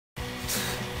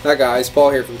Hi guys,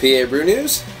 Paul here from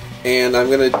PABrewNews, and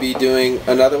I'm going to be doing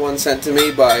another one sent to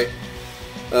me by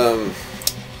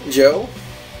Joe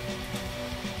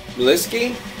Bliski,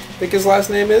 I think his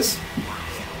last name is.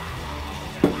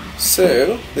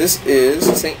 So, this is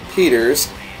St.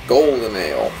 Peter's Golden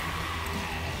Ale.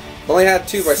 Only had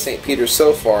two by St. Peter's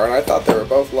so far, and I thought they were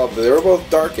both lovely. They were both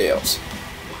dark ales.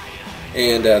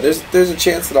 And there's a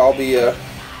chance that I'll be a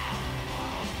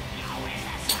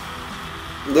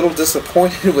little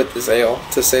disappointed with this ale,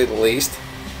 to say the least,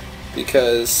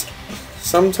 because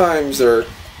sometimes their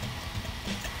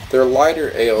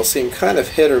lighter ales seem kind of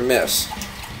hit or miss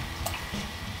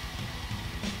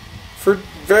for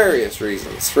various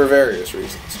reasons.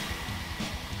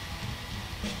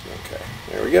 Okay,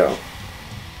 there we go.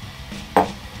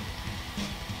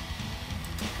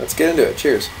 Let's get into it.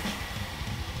 Cheers.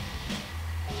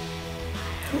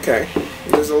 Okay,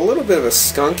 there's a little bit of a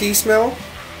skunky smell.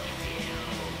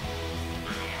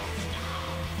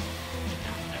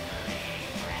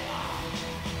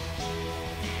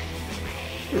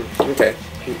 Okay,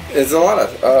 there's a lot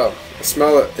of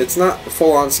smell. It's not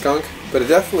full-on skunk, but it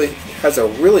definitely has a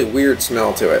really weird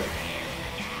smell to it.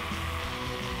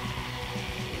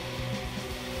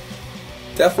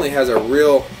 Definitely has a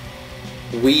real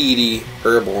weedy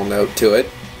herbal note to it.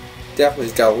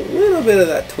 Definitely's got a little bit of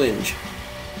that twinge.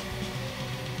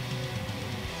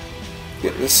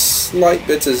 Getting slight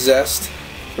bits of zest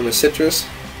from a citrus.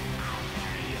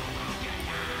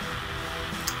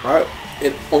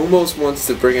 It almost wants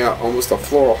to bring out almost a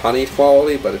floral honey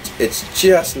quality, but it's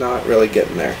just not really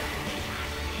getting there.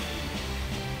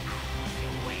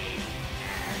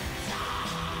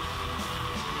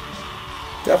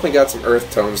 Definitely got some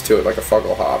earth tones to it, like a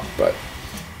fuggle hop, but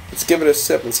let's give it a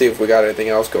sip and see if we got anything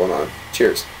else going on.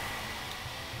 Cheers.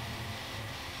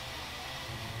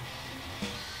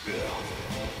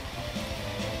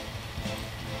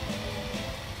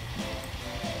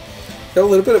 Got a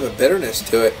little bit of a bitterness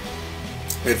to it.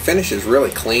 It finishes really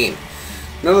clean.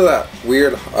 None of that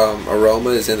weird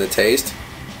aroma is in the taste.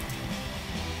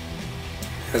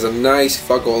 Has a nice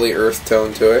fuggly earth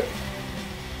tone to it.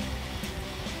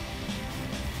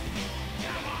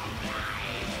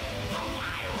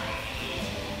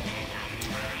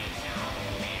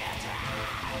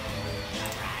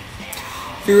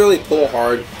 If you really pull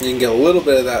hard, you can get a little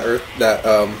bit of that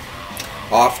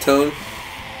off tone,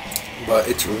 but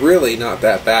it's really not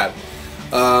that bad.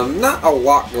 Not a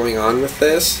lot going on with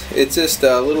this. It's just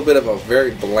a little bit of a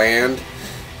very bland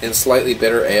and slightly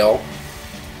bitter ale.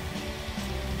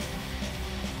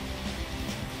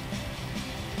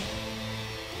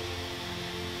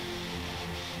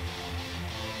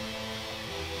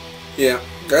 Yeah,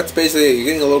 that's basically it. You're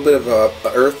getting a little bit of a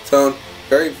earth tone,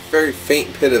 very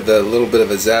faint bit of a little bit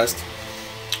of a zest.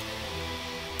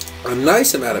 A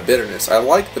nice amount of bitterness. I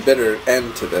like the bitter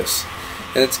end to this,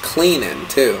 and it's clean end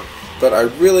too. But I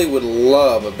really would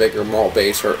love a bigger malt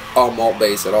base, or a malt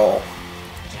base at all,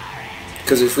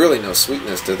 because there's really no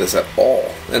sweetness to this at all,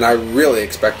 and I really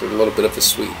expected a little bit of a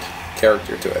sweet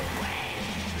character to it.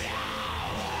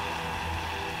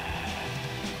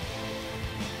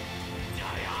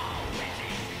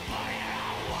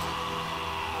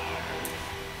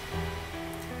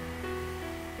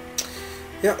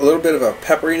 Yeah, a little bit of a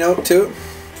peppery note to it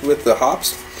with the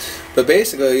hops. But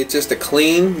basically, it's just a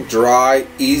clean, dry,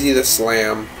 easy to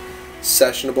slam,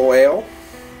 sessionable ale.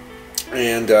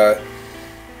 And,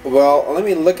 well, let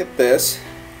me look at this,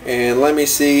 and let me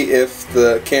see if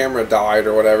the camera died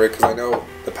or whatever, because I know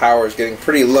the power is getting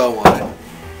pretty low on it.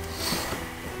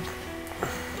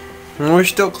 And we're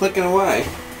still clicking away.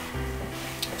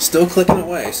 Still clicking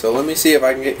away, so let me see if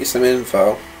I can get you some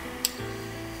info.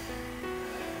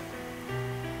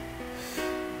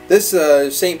 This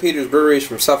St. Peter's Brewery is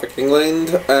from Suffolk,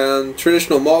 England, and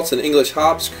traditional malts and English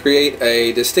hops create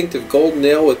a distinctive golden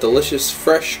ale with delicious,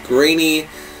 fresh, grainy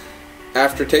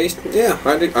aftertaste. Yeah,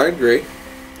 I agree.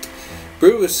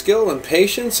 Brewed with skill and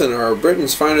patience and are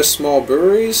Britain's finest small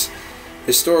breweries.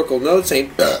 Historical note: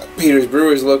 St. Peter's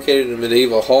Brewery is located in a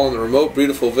medieval hall in the remote,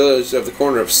 beautiful village of the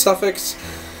corner of Suffolk.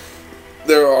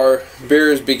 There are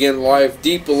beers begin live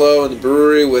deep below in the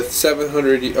brewery with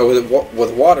 700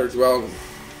 with water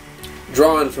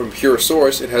drawn from pure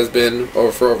source. It has been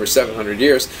for over 700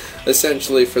 years,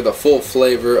 essentially for the full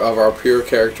flavor of our pure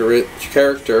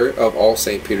character of all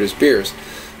St. Peter's beers.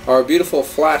 Our beautiful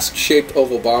flask-shaped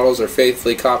oval bottles are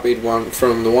faithfully copied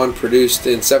from the one produced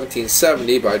in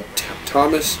 1770 by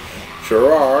Thomas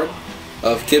Gerard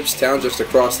of Gibbstown, just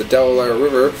across the Delaware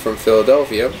River from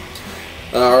Philadelphia.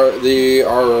 Our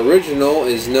original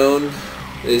is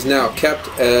now kept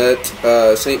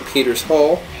at St. Peter's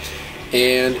Hall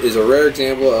and is a rare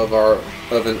example of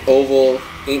an oval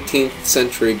 18th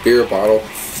century beer bottle,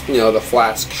 you know, the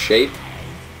flask shape.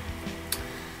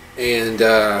 And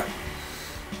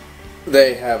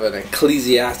they have an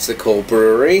ecclesiastical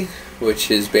brewery, which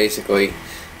is basically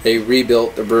they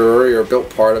rebuilt the brewery or built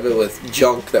part of it with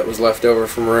junk that was left over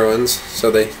from ruins. So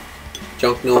they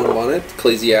junk no one wanted,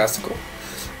 ecclesiastical.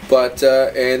 But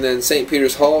and then St.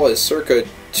 Peter's Hall is circa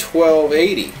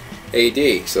 1280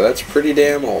 AD, so that's pretty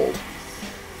damn old.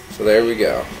 So there we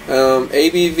go.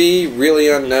 ABV, really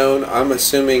unknown. I'm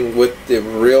assuming with the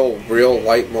real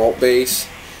light malt base,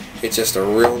 it's just a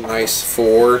real nice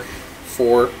 4,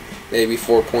 maybe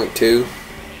 4.2.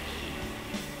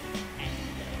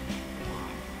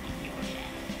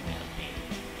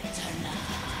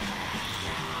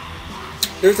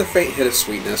 There's a faint hit of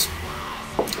sweetness,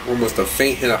 almost a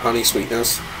faint hit of honey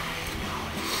sweetness.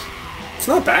 It's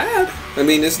not bad. I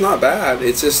mean, it's not bad.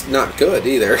 It's just not good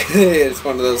either. It's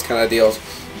one of those kind of deals.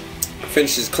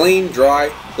 Finishes clean,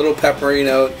 dry, little peppery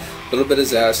note, a little bit of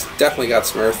zest. Definitely got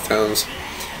some earth tones.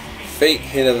 Faint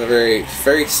hint of a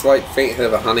very slight faint hit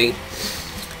of a honey.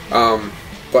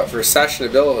 But for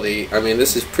sessionability, I mean,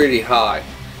 this is pretty high.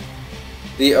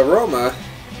 The aroma,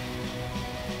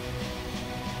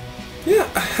 yeah,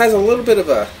 has a little bit of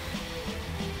a...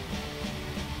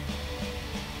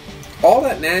 all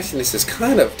that nastiness is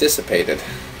kind of dissipated.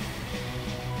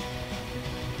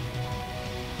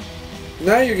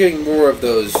 Now you're getting more of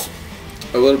those,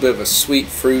 a little bit of a sweet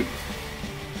fruit.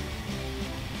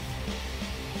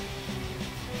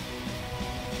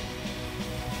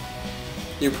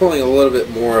 You're pulling a little bit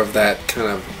more of that kind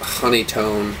of honey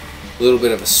tone, a little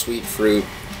bit of a sweet fruit.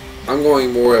 I'm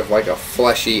going more of like a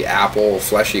fleshy apple,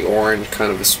 fleshy orange,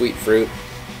 kind of a sweet fruit.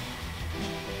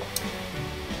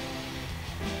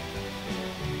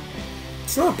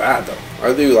 It's not bad though.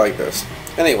 I do like this.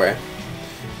 Anyway,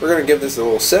 we're going to give this a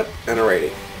little sip and a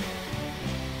rating.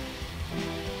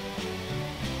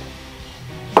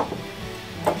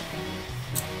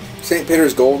 St.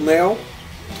 Peter's Golden Ale.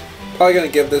 Probably going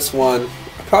to give this one,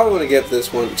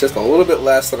 just a little bit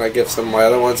less than I give some of my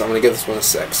other ones. I'm going to give this one a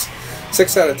 6.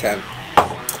 6 out of 10.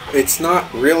 It's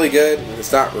not really good, and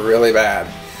it's not really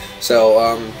bad. So,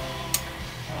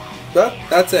 but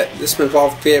that's it. This has been Paul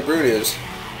from PABrewNews.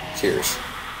 Cheers.